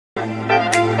Pick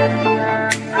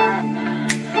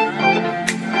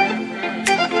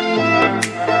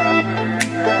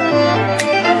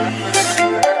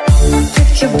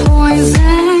your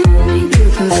poison, you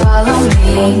can follow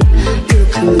me. You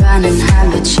can run and hide,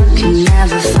 but you can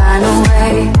never find a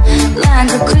way.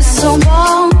 Like a crystal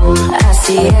ball, I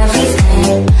see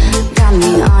everything. Got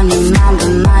me on your mind,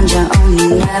 but mind your own, you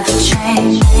never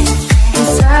change.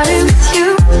 Inside it with you,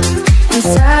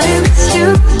 inside it with you,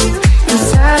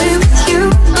 inside it with you,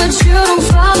 but you don't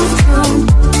follow through.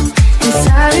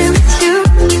 Inside it with you,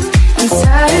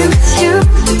 inside it with you,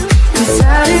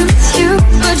 inside it with you,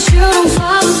 but you don't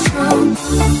follow through.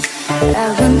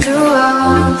 I've been through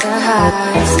all the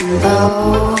highs and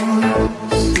lows,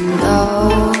 and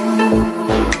lows,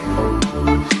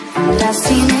 and I've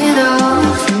seen it all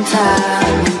from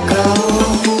time ago,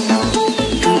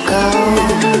 ago.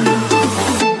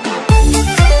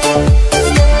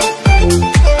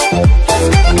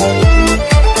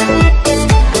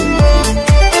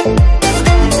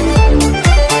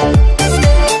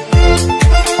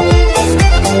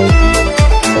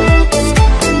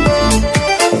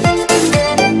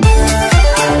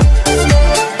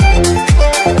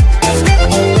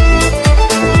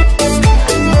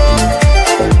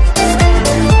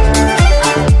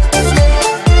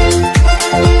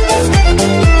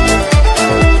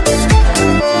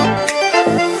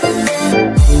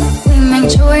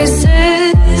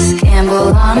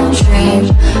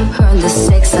 Heard the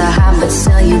stakes are high, but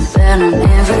still you bet on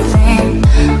everything.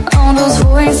 All those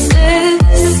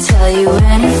voices tell you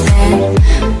anything.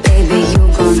 Baby, you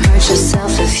gon' hurt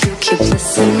yourself if you keep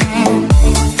listening.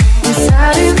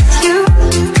 Inside it with you,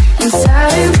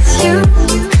 inside it with you,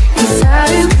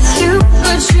 inside it with you,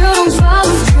 but you don't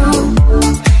follow through.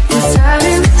 Inside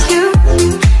it with you,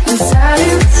 inside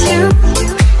it with you,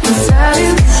 inside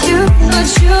it with you, but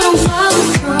you don't follow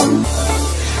through.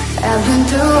 I've been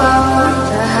through all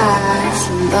the highs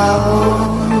and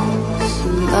lows,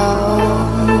 and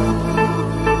lows,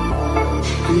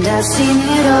 and I've seen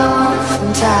it all from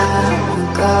time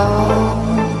ago,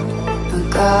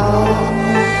 ago.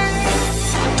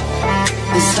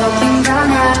 Was hoping by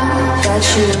now that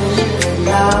you would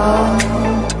know,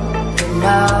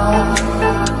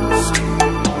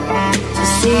 to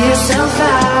see yourself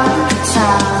out, the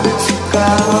time to go.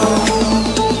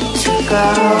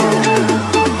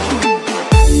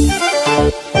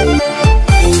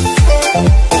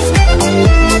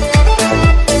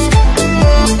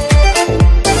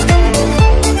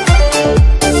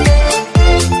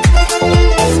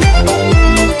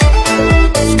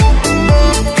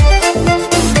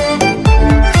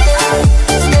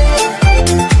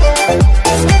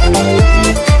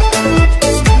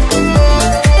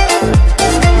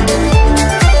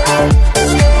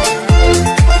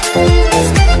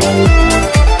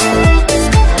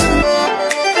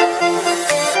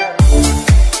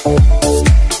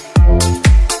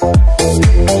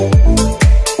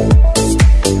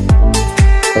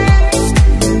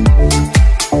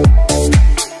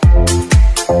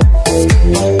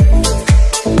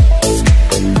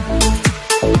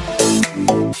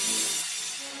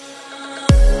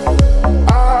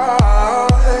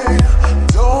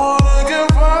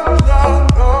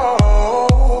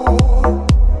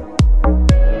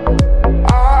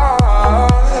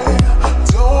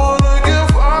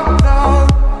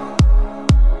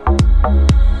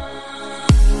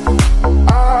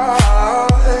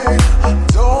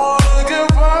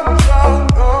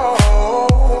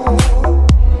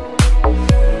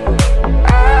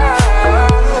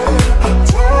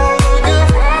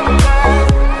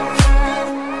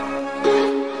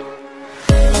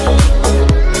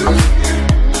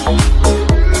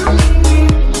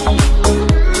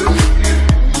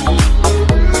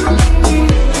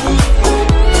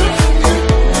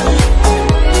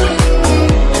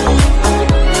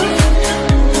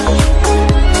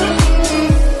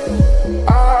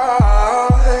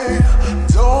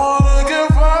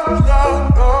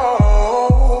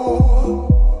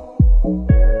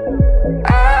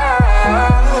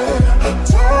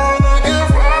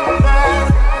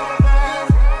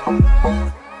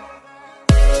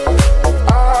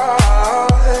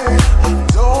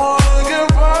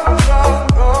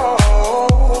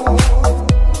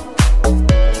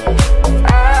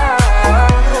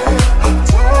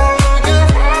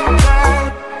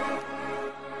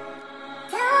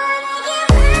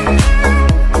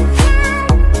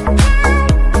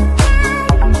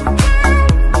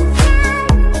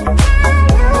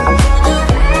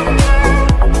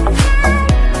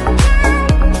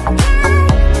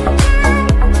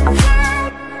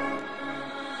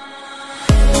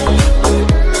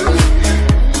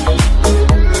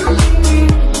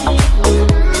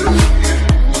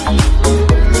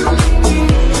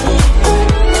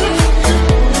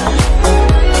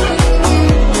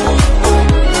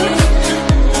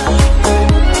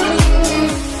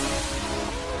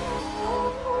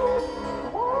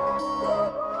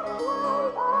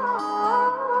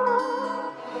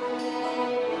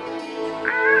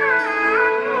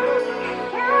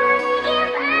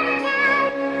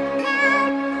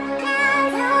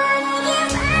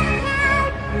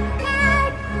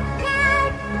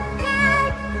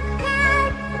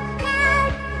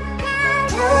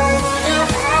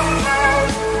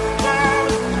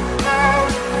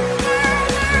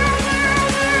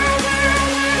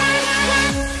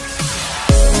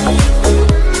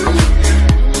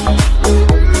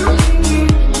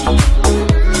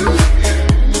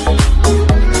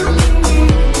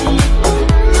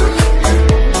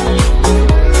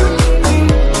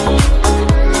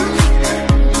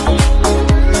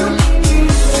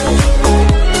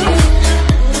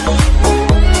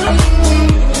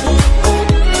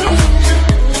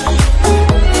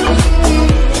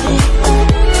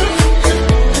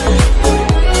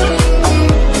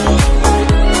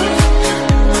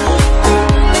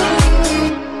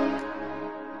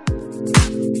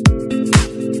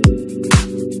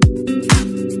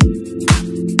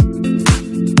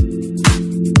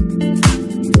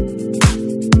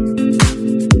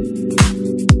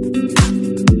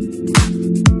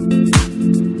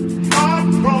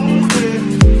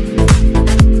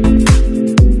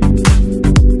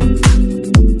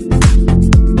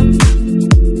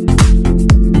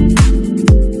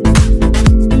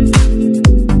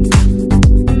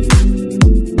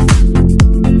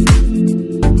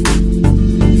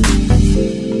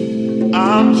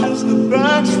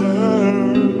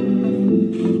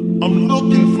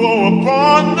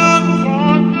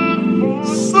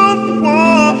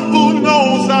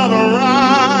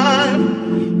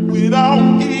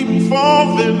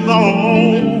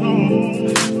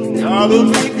 of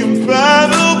me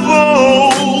compatible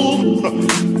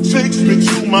takes me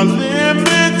to my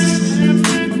limits.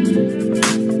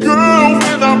 Girl,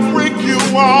 when I break you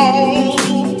off,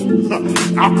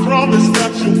 I promise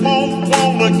that you won't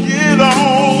wanna get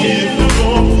on. If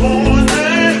you're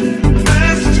horny,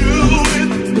 let's do it.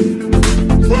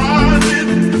 Ride it,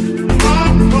 my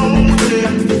pony,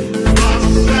 my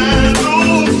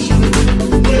sandals,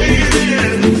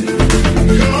 waiting,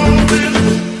 coming,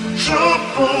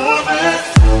 jump on it.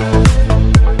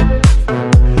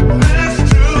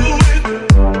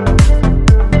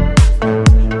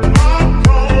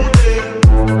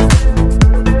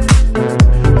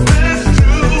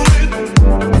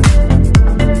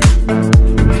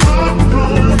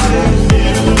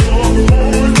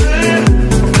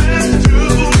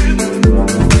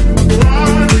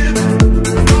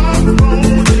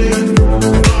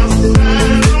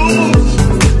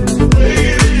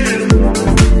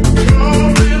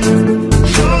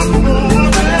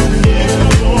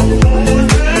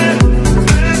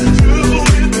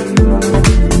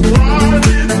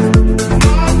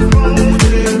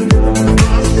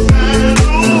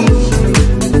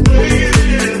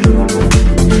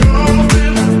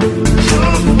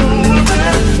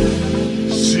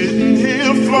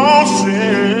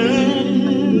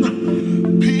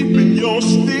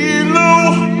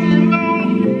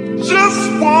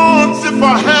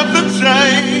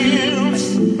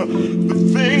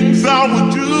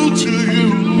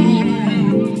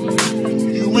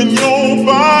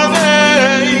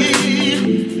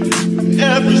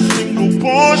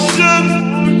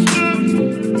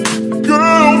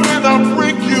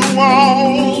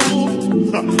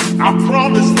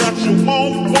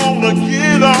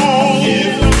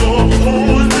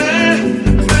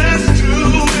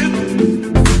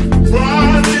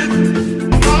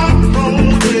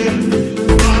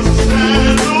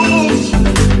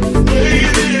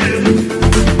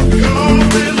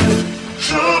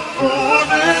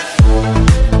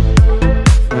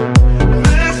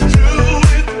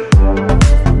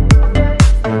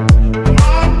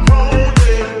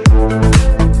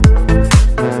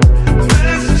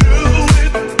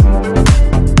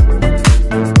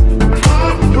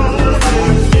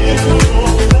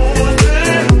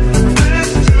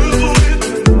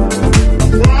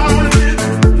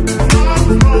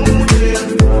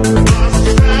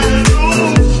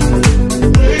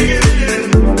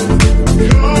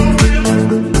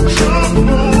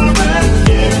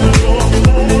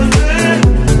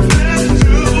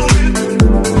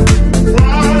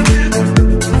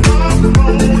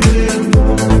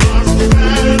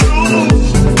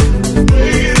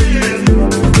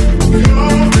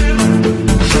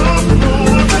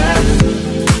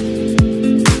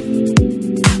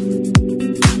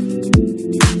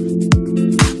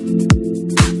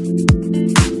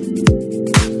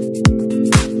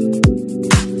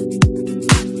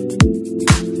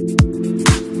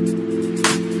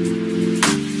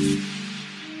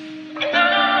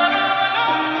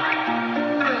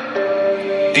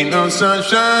 Ain't no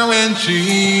sunshine when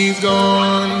she's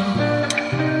gone,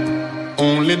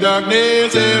 only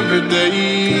darkness every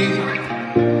day.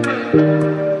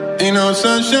 Ain't no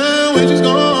sunshine when she's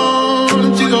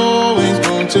gone, she's always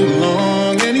gone too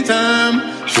long.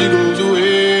 Anytime she goes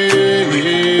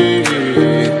away,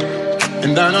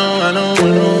 and I know, I know, I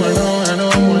know, I know, I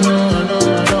know, I know, I know,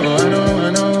 I know,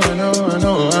 I know, I know,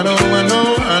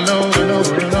 I know, I know, I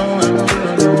know,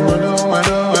 I know, I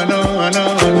know, I know, I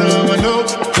know,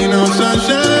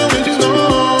 sunshine when she's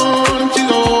gone,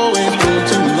 she's always gone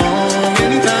too long.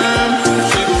 Anytime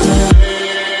she goes away,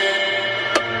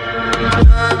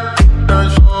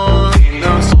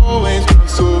 now it's always been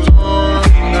so long.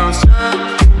 Now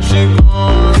she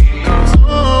gone, now it's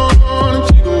on,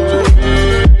 she goes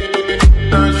away.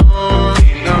 Now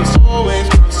it's always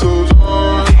been so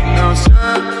long. Now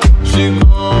she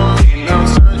gone, now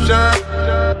sunshine,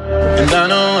 and I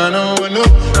know, I know, I know,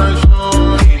 sunshine.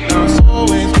 Now it's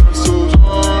always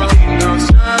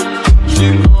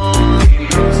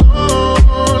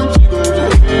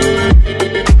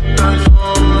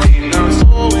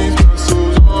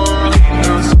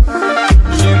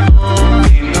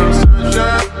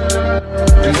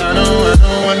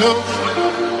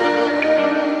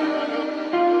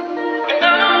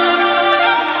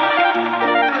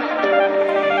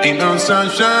ain't no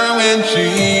sunshine when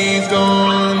she's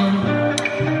gone,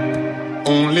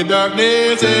 only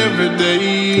darkness every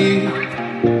day.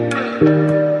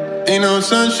 Ain't no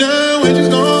sunshine when she's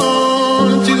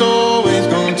gone, she's always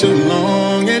gone too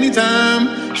long.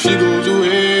 Anytime she goes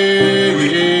away,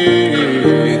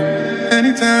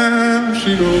 anytime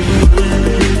she goes away.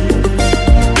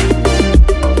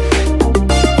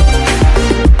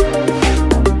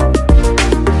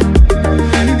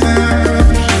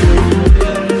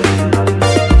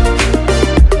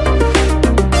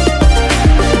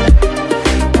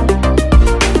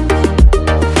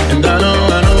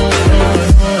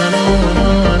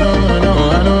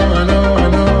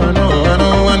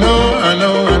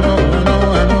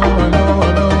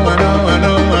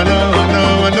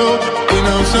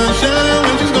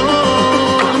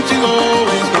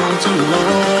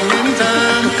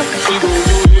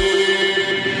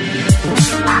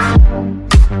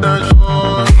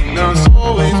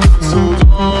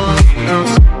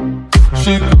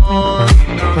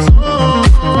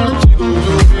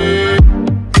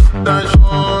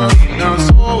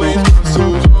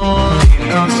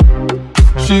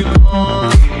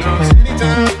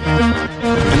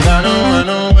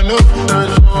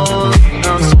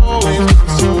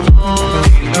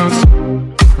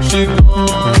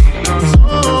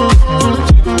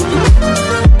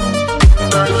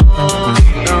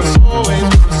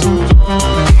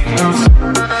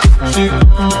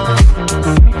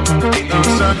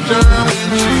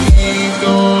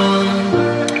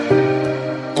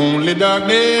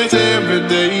 darkness every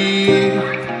day.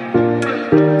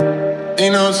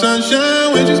 Ain't no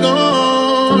sunshine when she's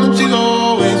gone. She's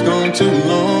always gone too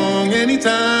long.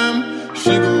 Anytime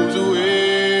she goes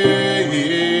away,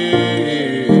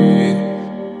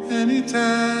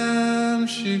 anytime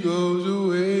she goes away.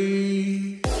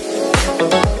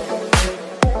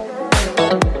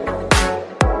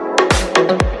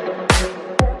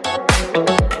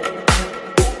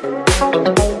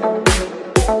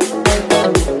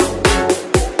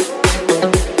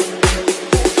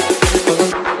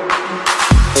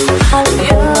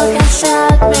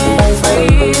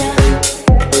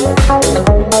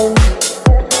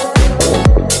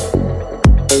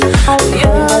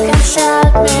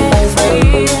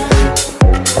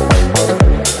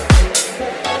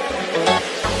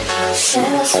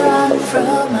 Shivers run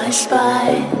through my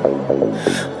spine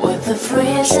with the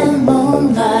freezing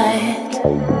moonlight.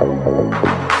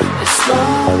 It's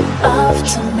long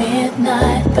after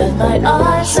midnight, but my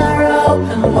eyes are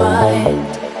open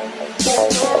wide.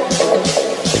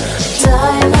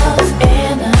 Dying of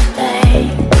inner pain,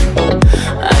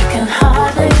 I can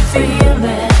hardly feel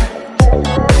it.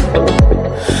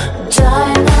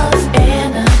 Dying of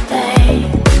inner pain,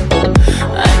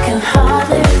 I can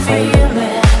hardly feel it.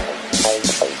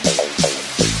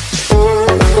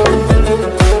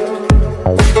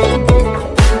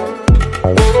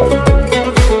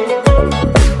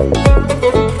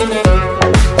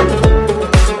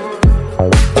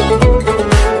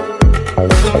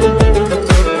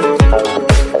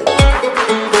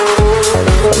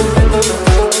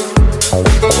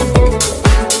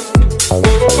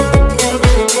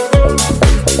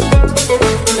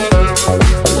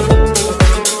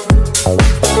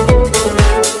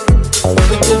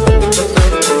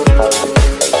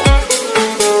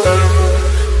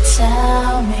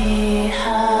 Tell me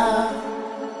how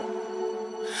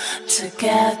to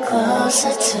get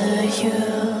closer to you.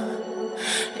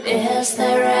 Is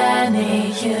there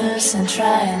any use in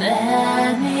trying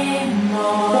anymore?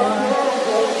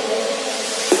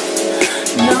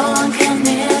 No one can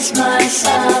ease my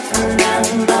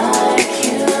suffering like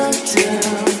you do.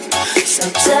 So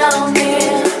tell me,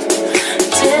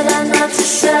 did I not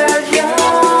deserve your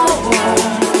word?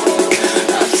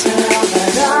 After all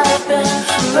that I've been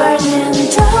burning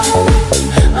down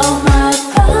all my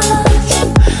past,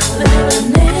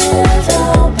 leaving it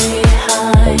all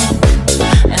behind.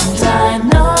 And I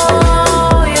know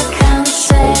you can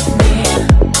save me,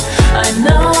 I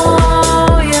know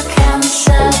you can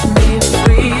set me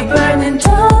free. Burning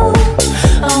down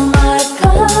all my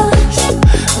past,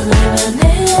 leaving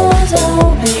it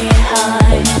all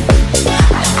behind.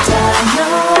 And I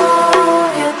know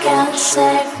you can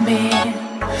save me,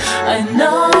 I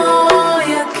know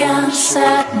you can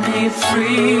set me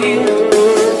free.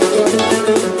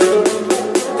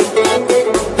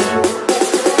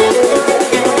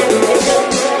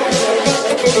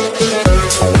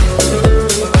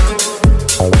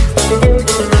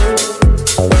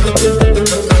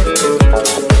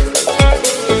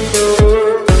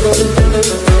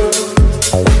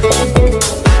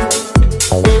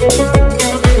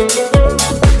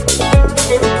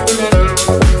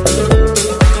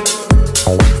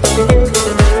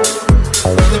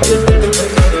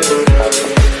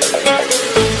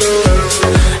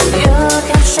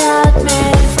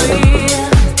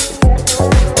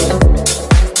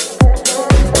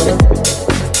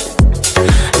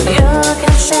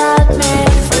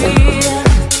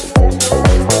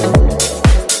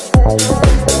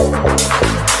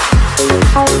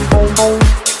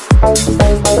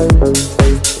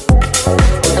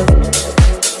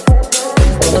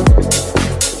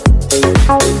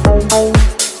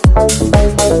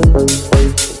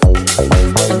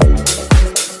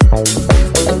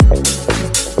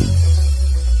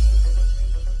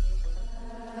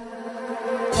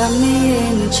 Got me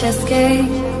in a chess game,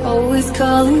 always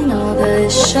calling all the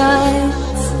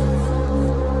shots.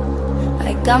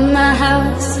 I got my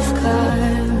house of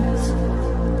cards.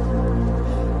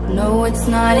 No, it's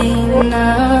not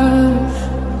enough.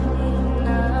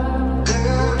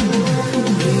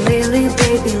 Really,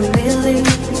 baby, really,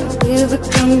 we've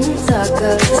become the talk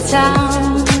of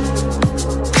town.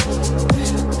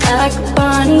 Like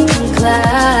Bonnie and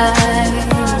Clyde,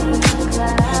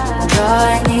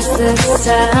 God needs this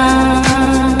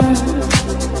time.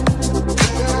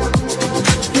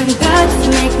 Been bad to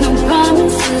make no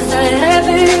promises that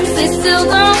ever they still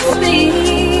don't speak.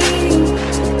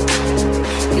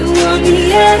 You want me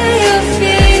at your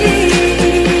feet,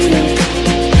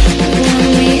 you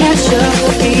want me at your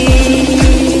feet.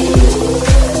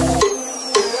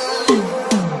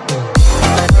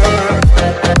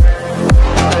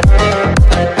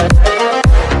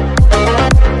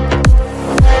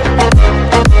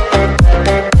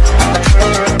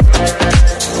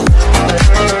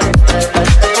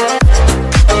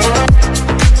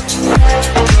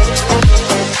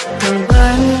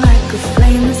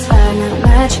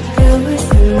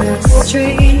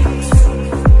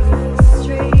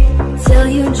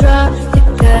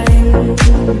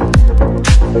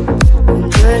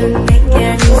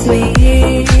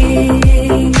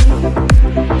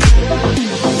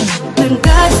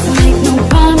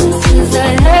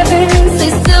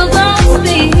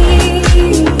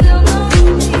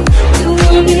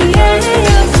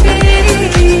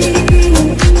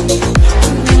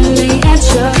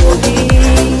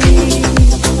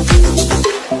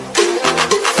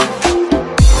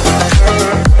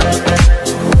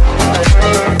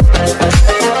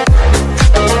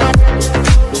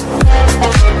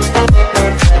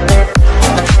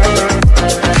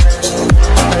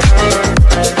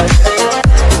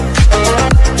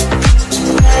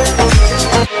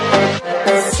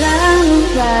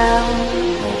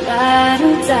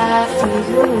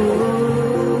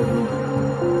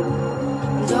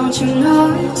 Don't you know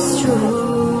it's true?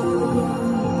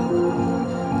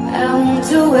 I won't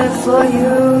do it for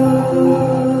you.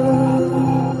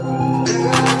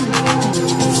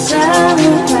 Stand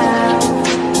around,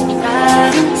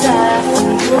 ride and die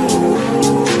for you.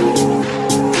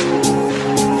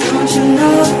 Don't you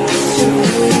know it's true?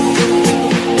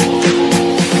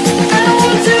 I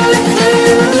won't do it for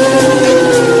you.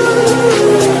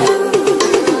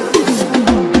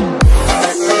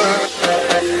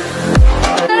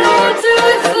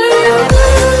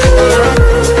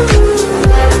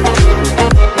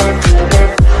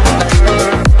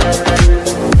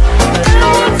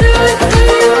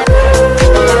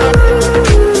 I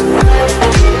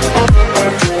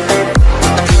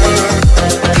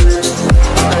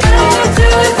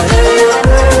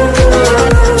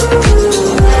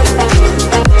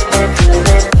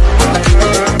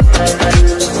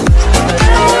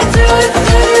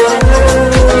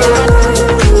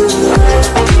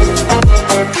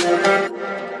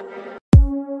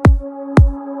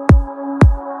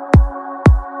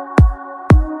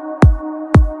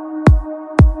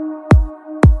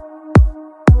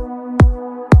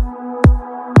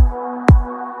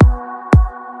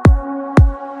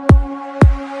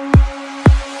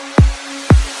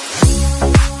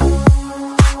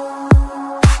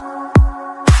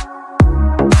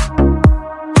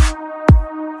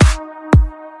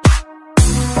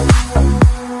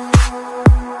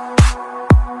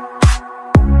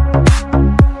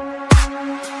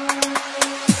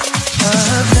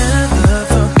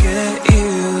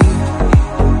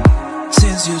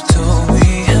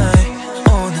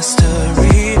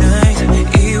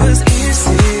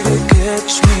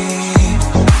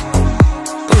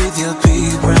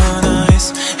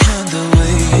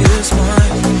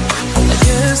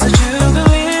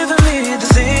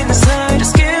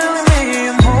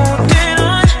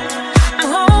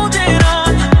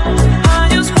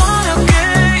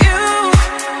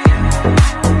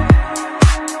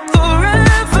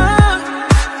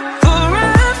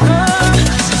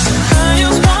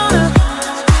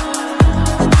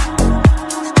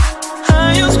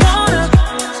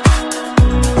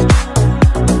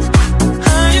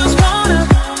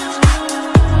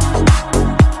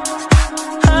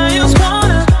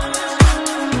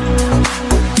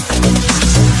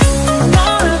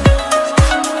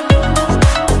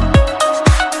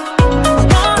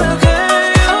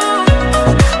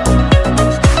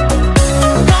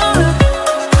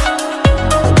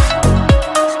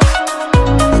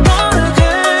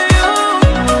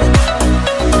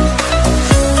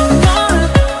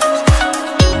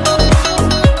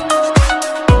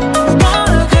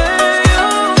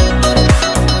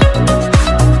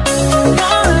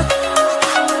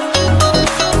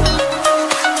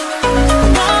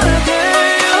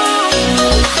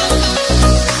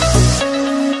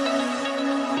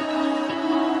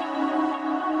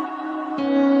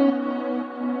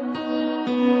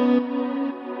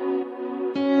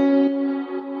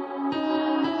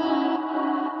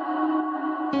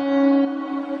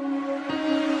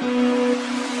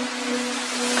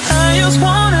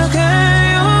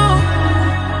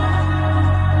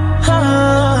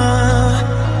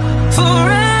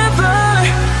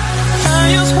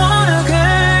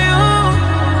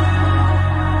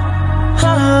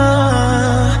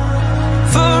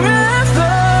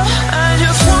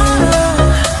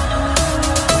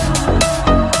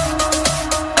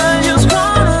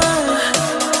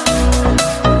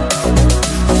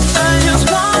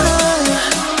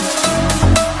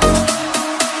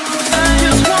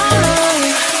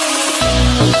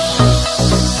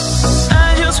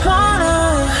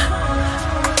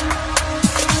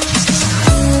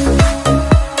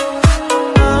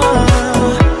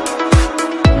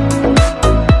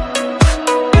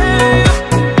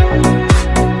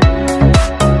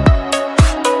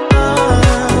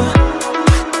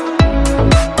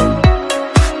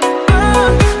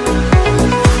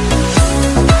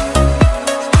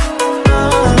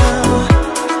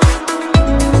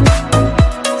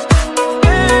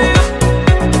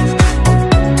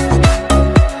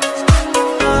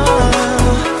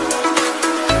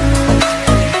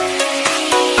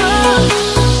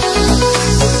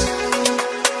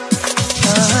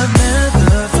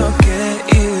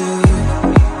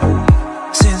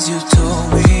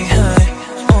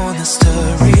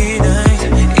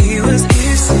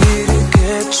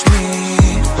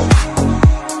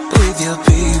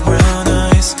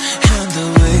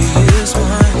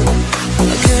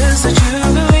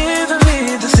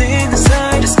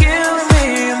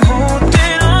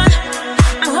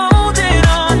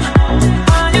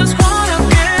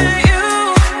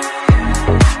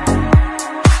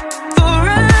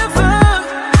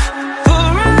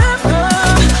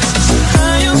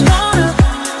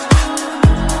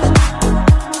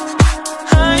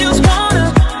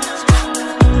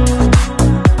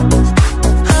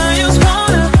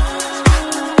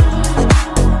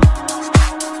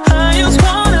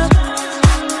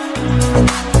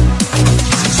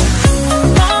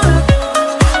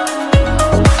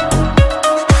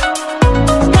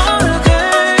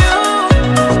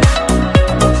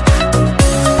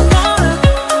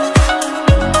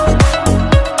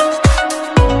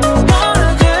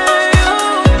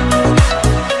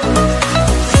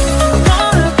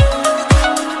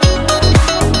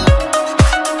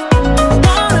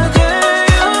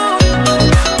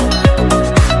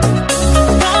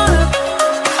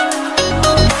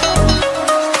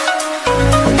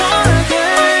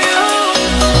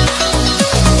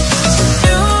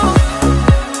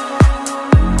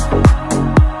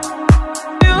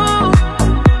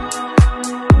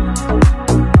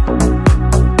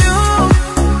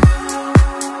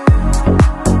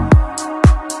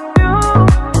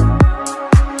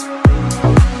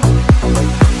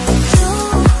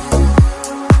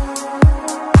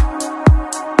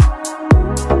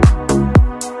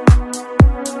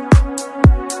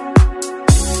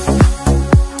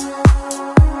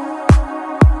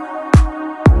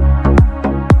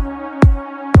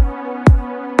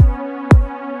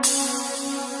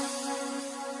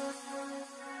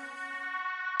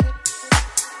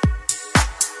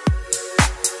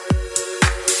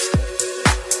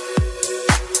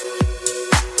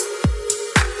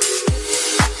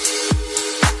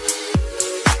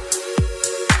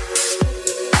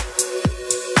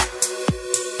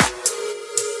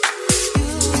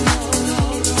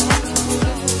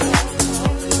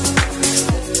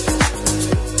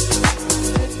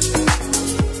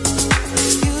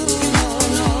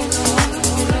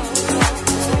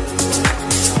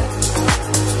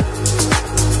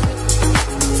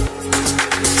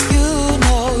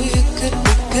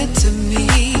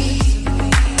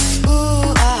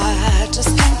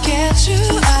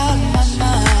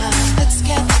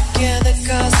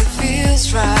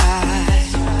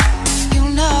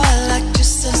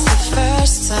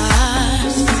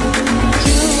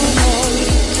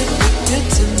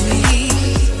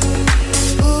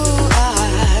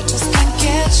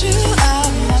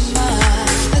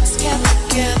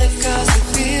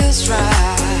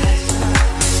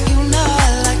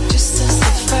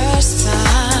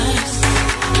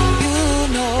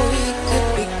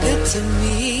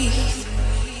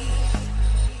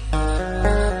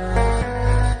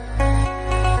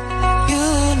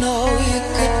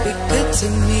to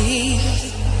me.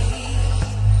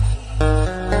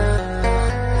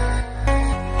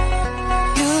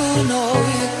 You know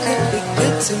you could be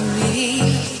good to me.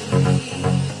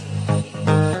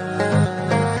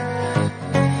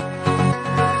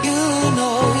 You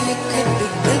know you could be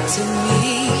good to me.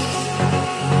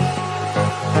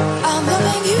 I'm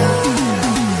loving you.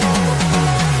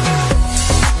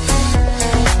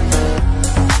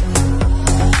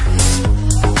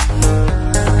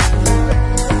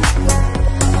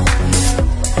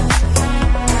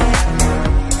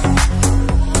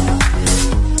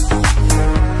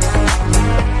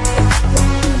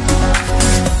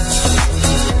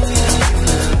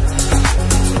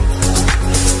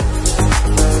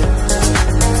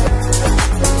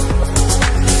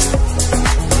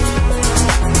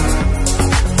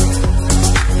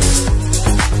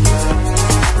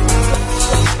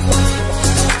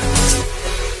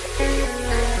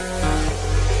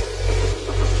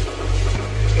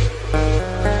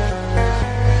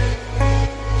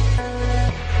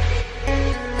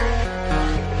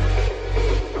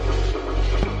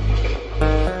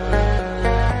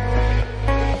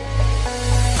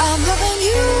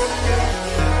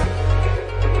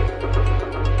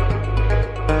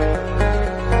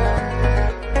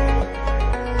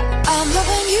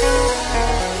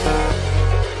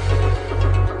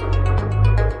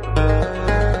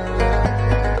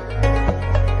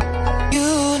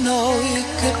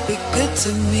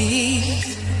 To me,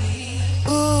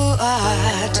 ooh,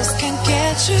 I just can't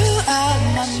get you out of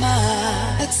my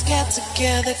mind. Let's get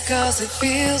together cause it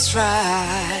feels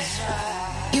right.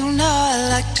 You know I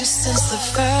liked you since the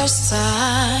first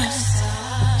time.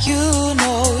 You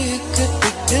know you could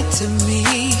be good to me.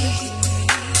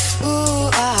 Ooh,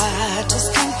 I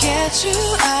just can't get you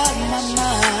out of my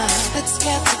mind. Let's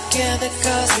get together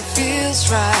cause it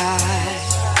feels right.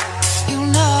 You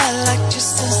know I liked you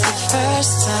since the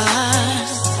first time.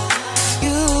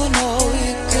 You know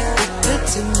you could be good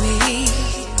to me.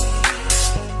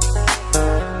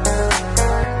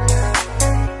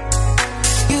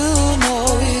 You know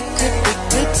you could be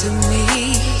good to me.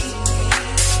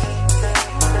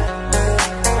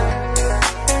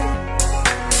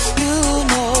 You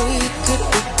know you could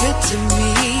be good to me.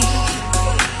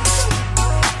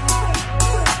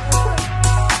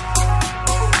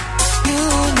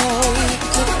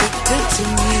 To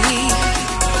me,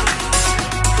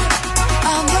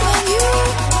 I'm loving you.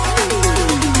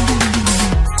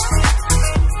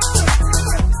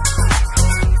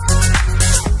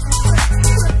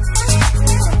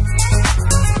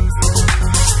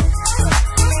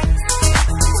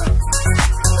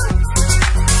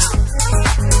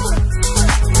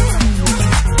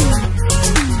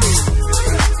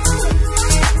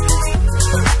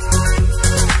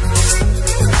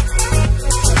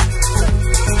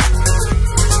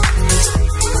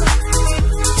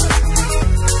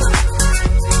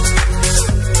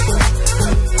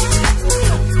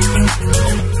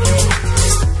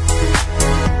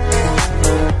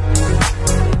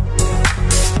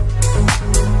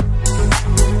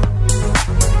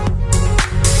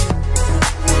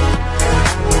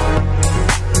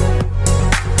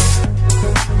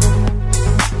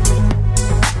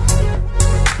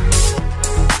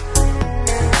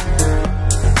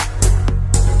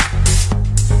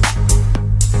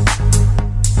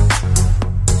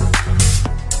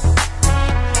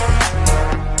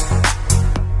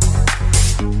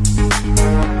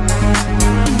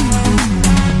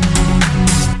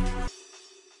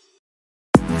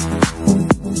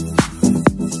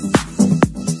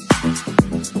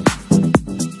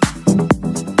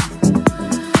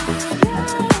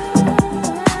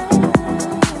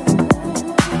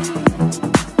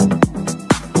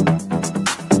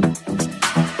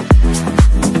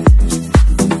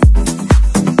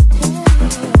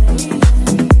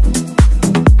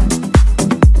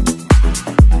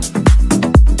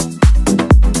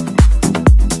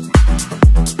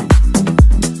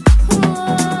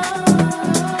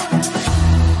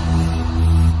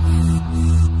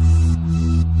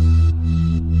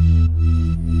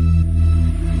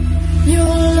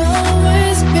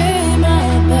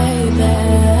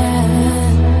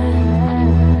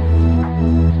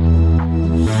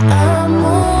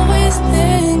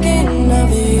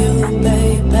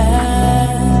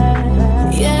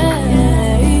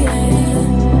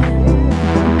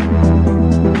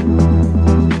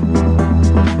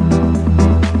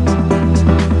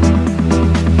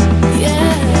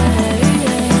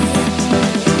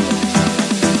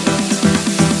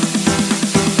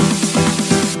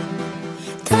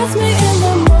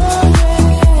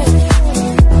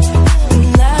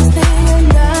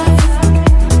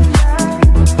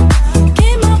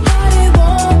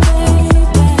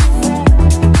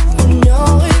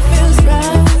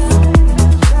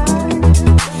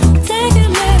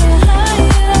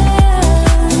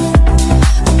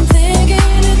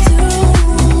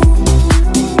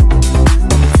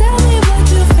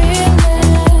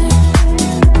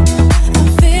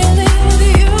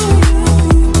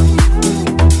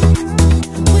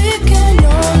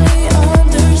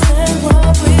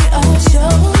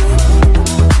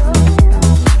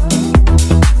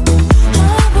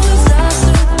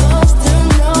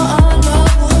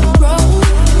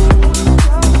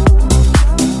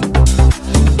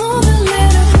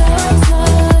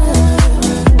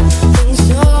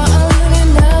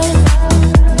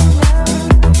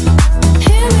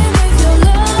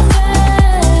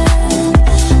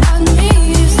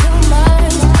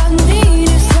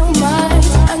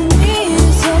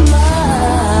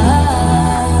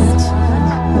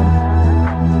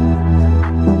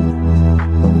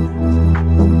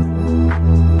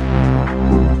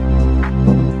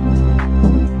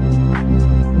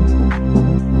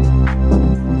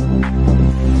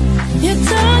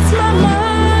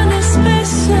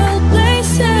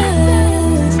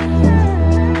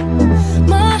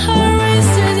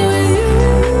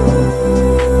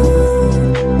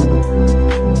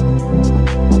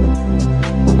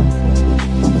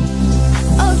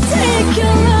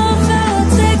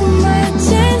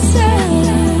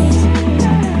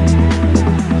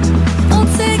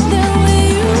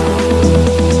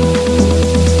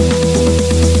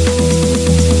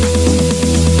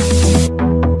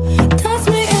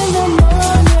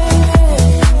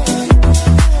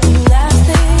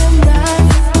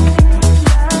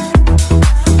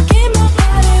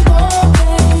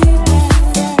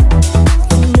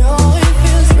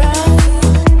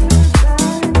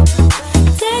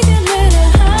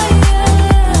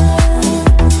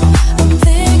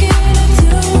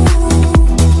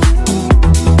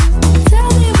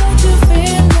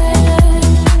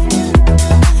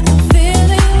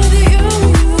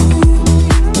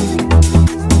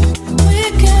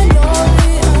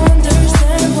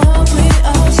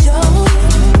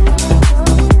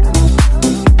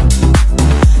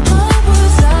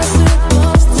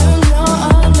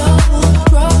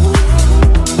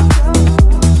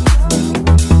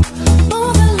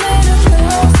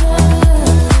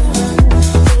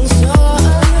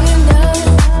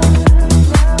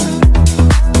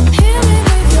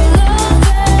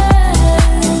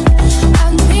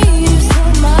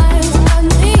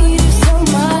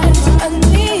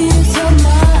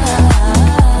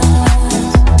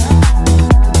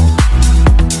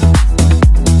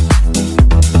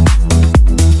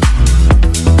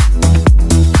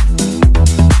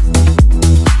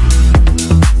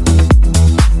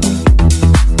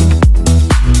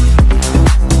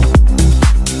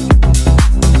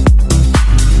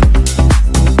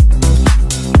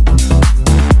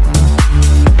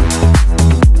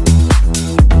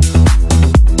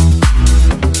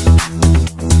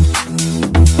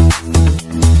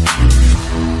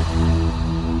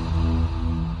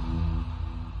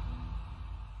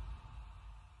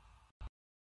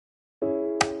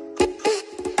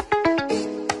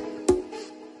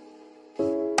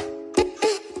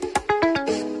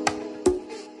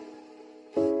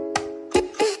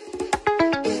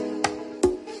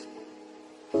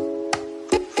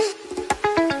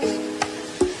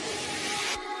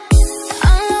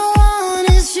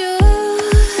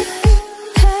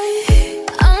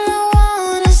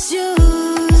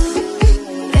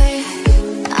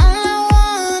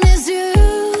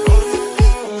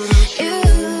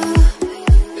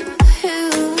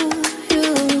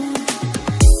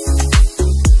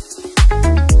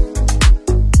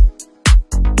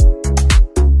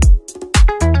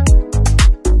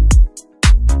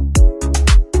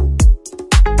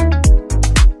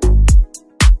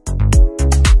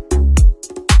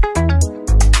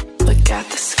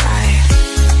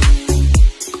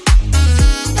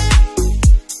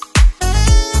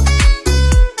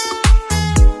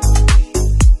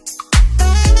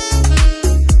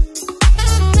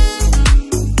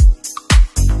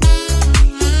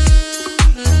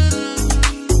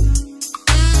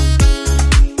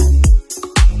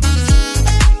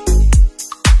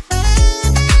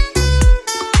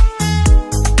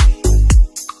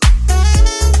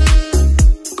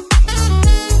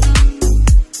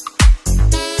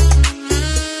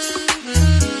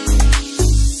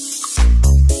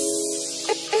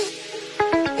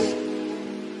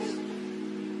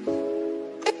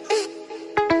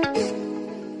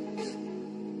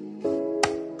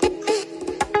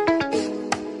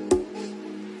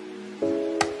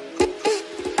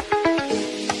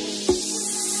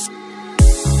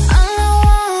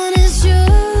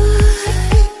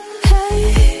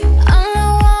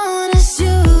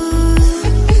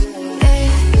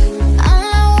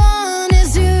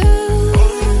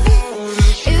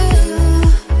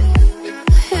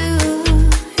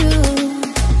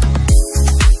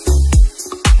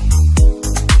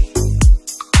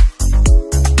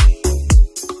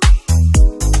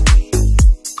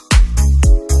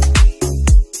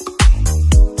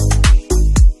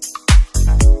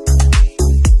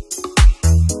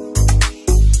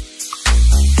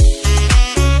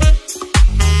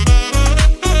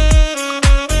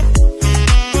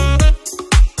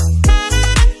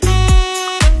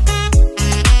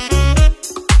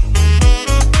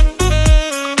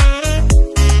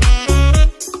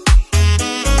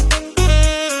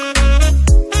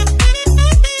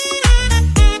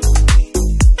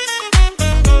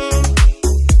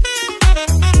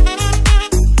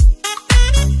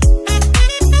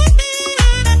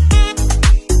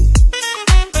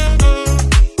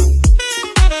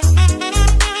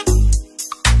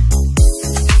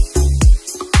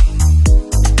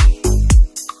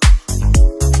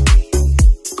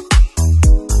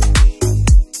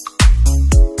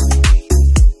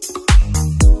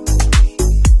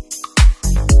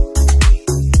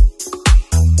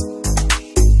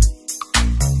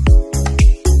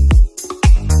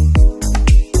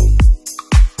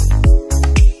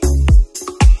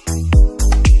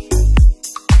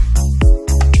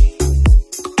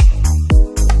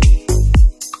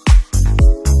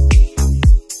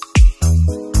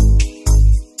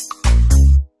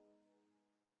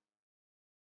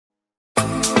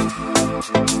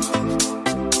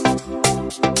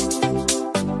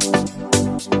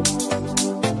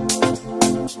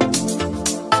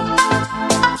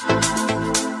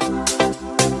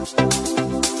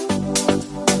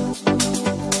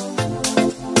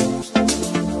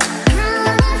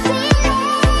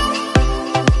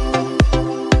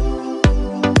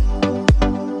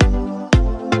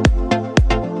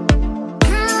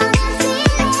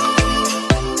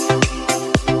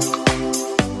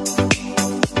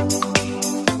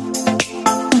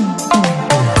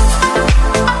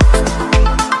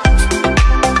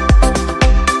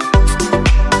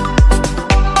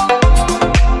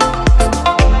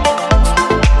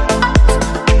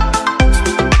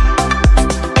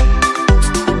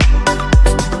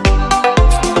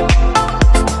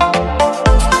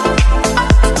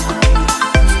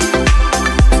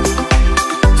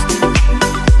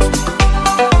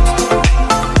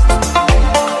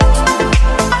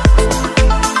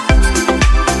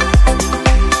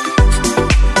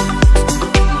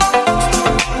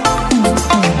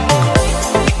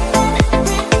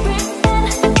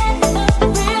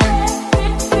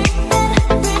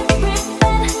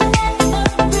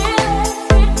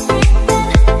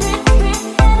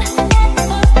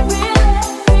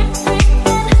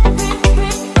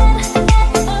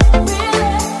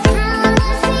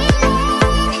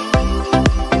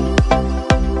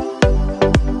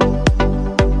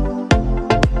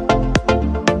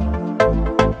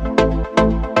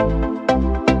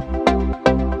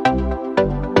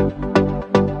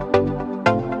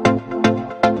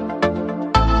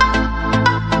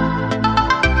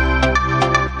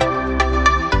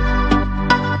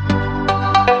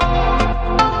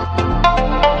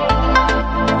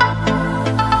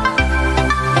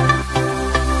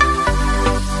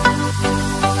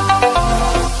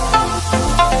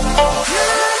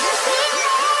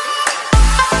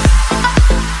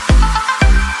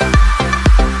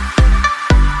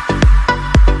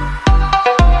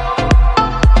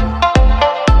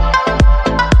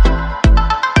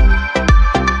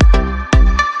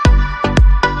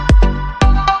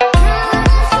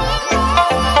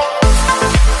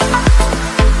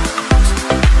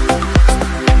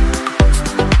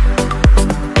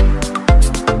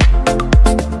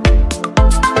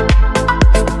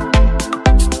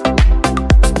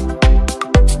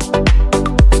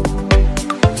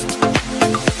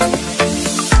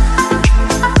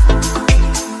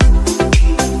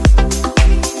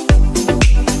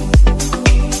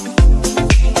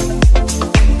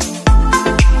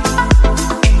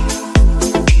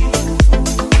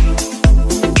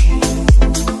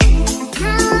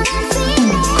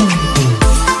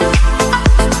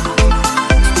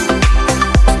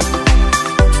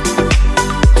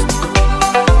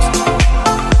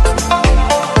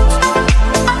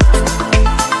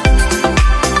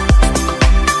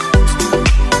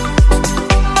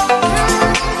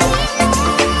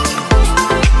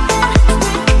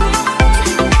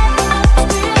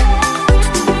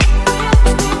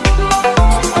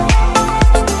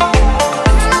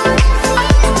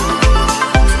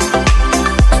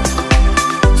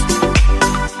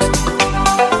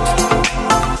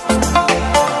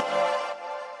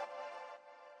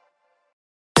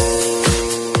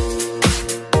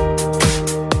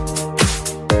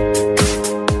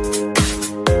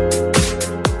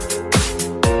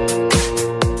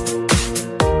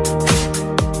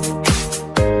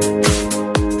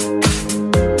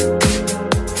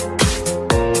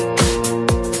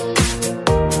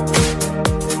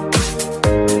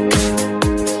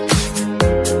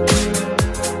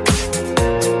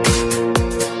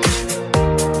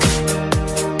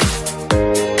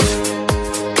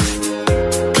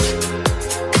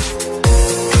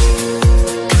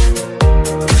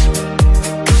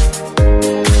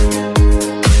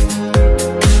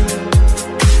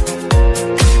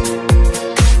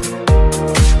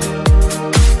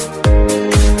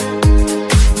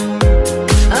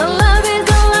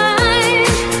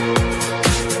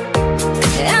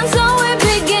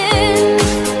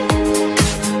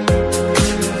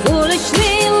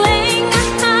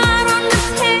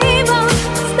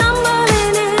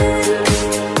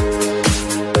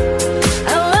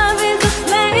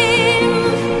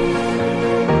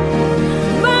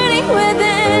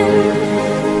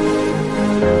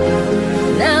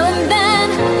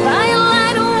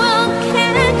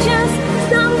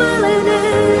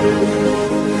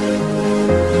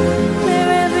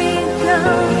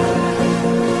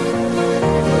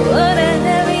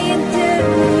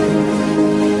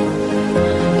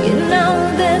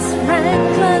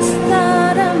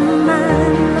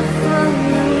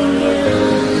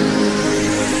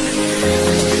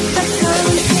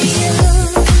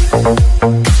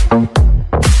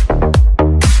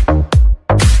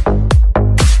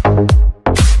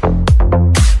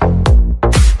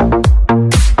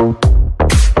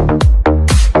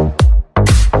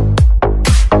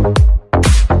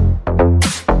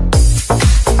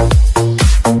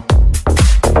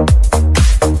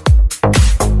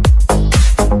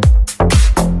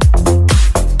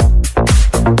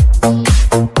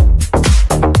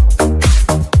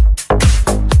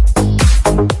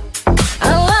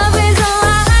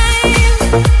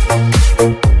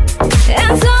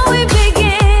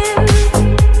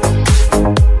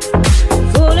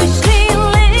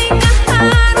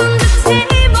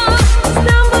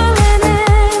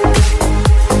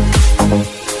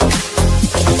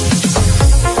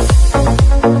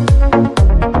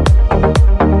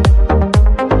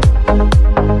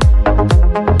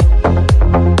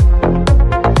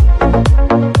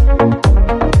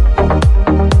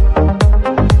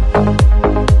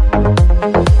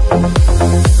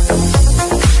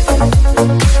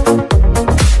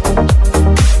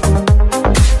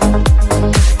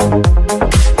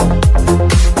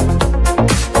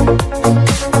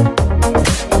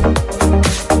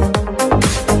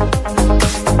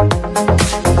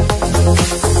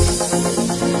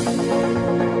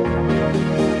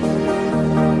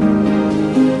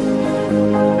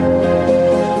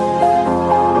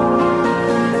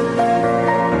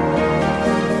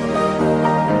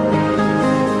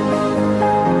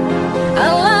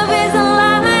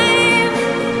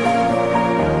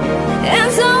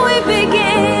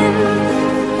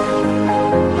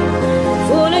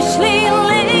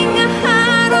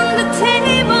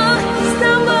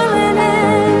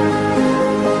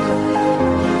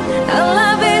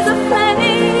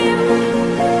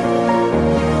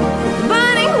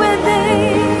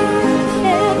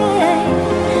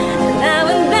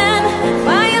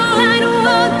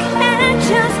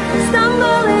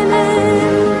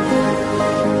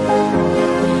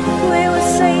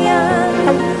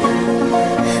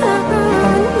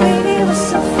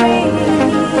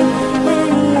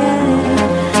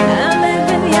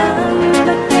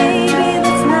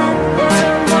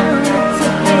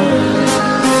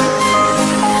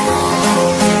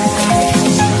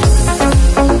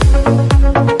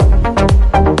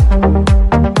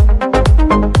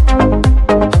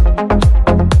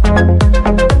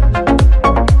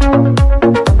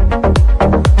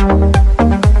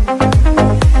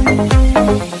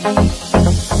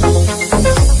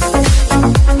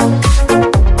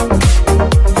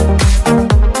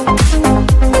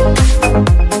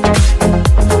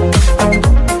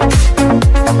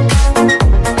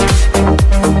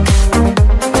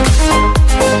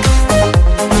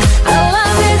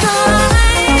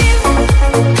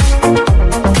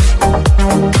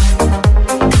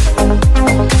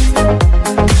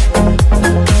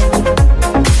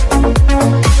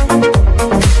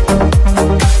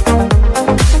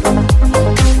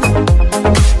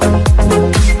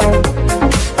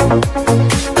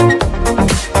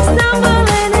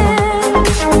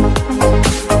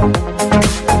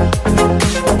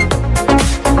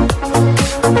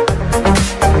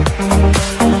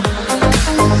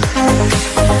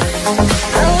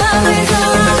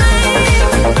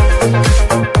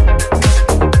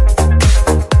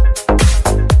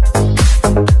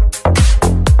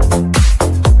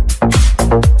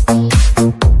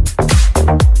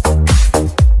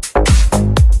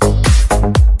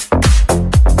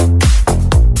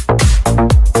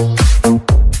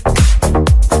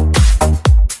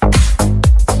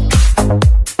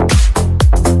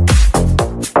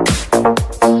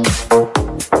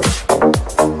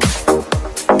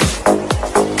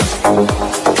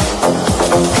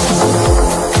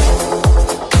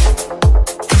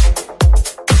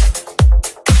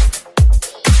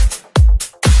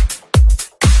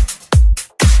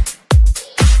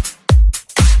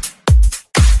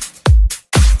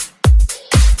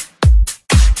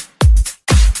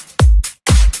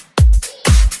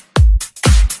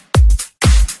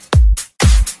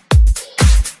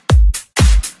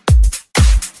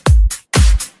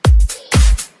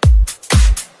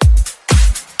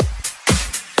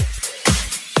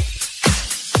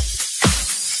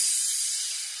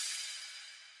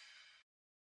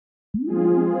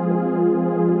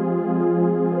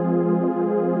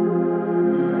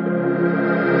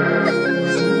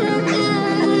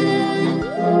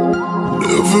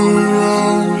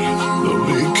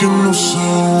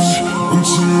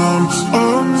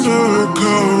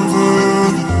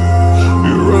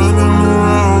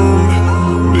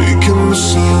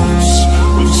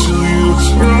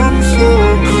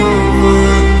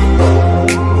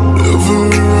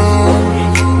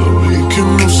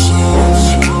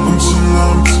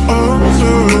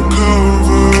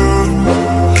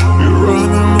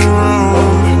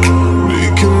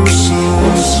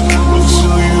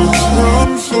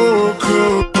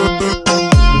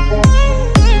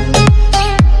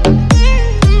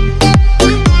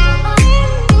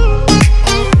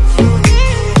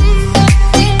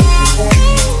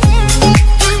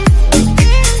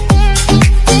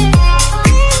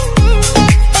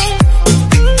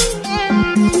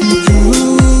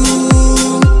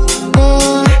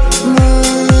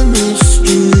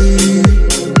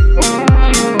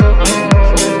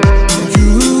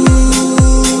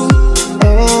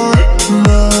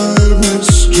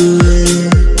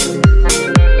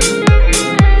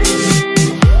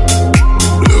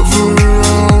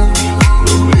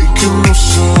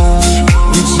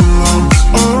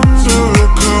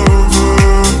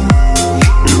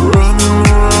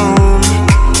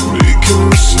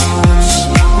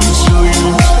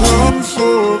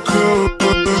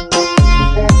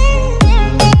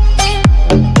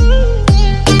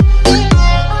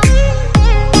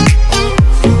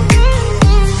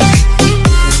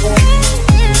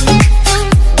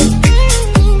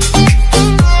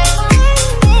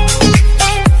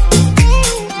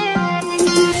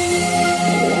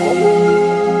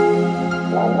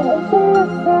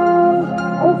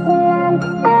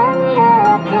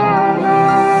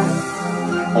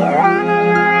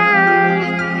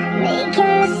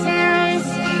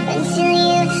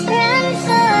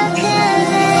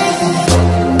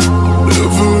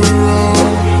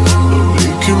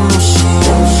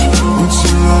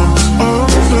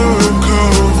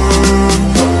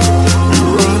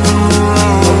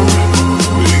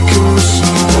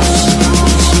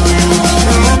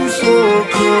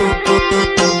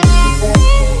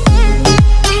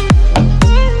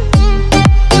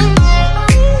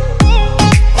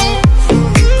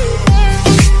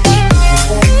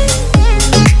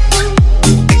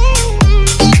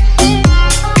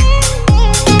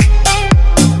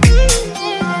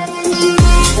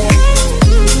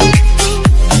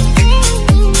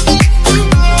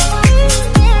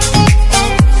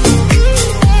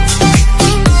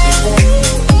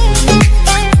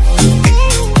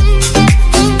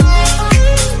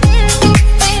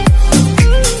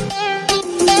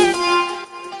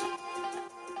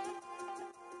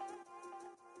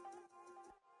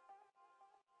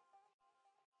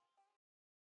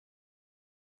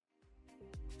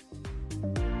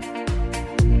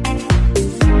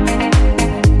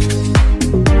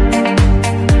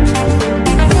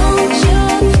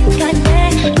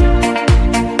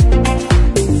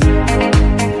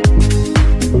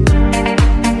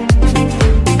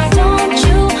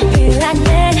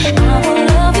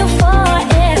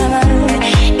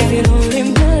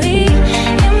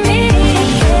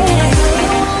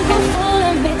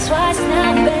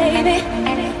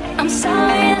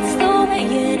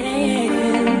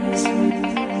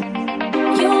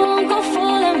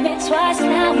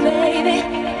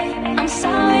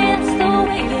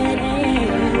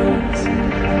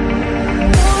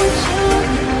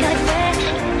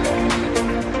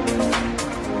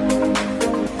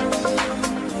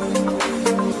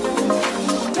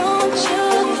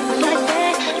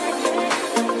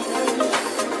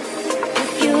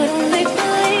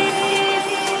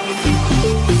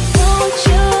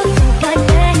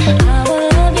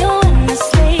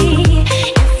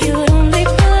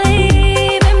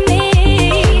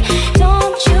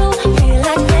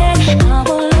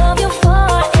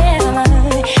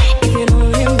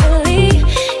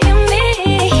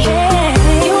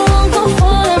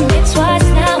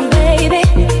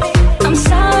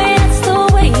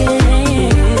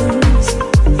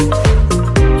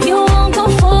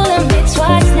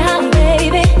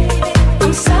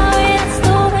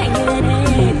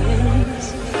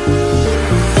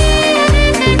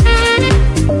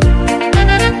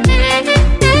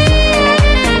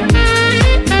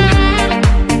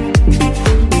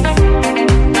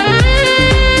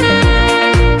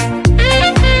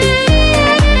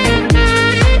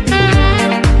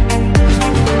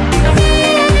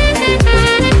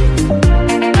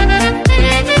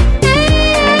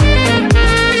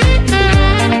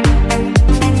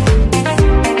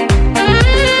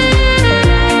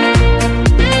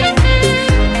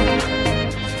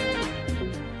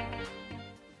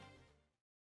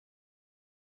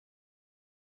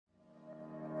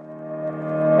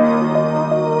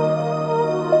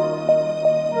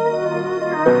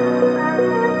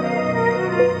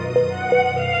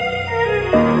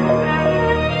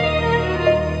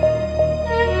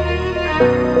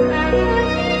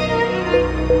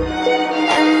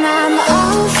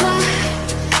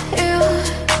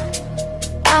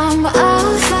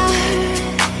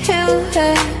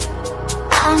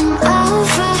 I'm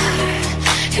over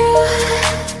you.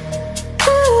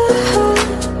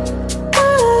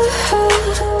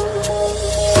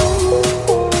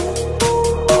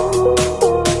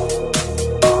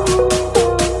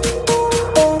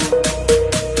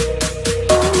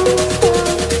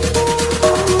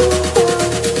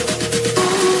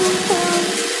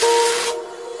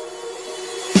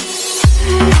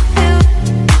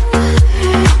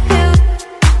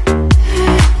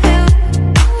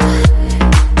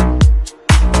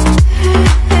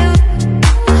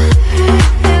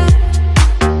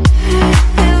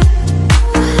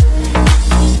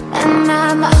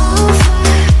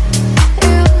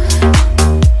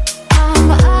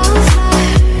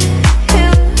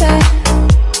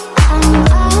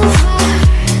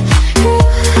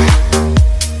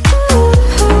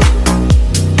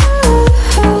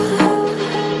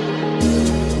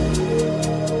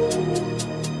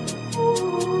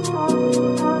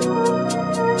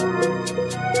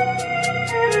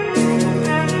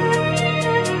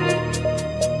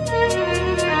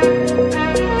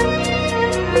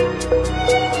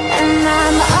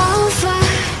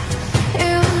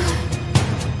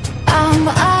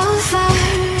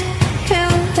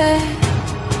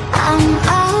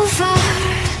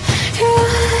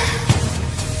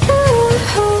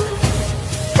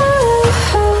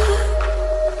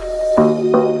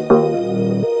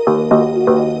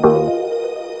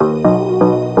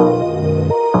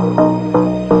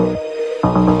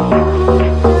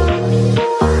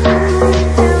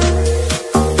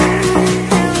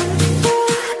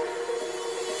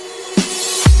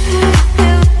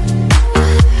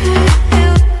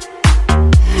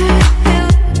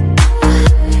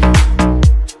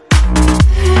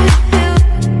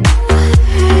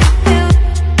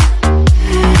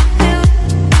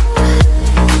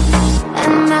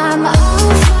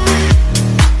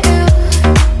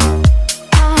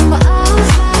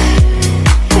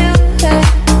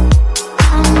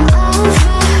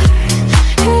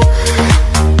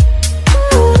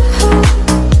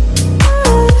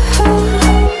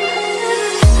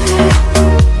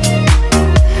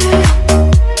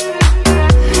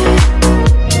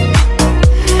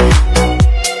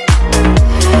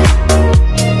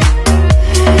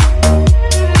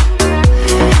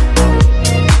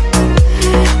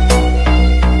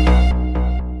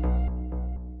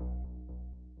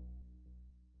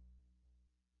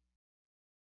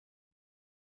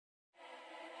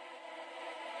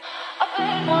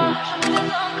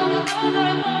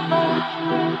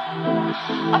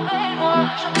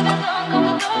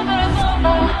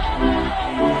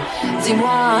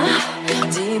 Dis-moi,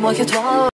 dis-moi que toi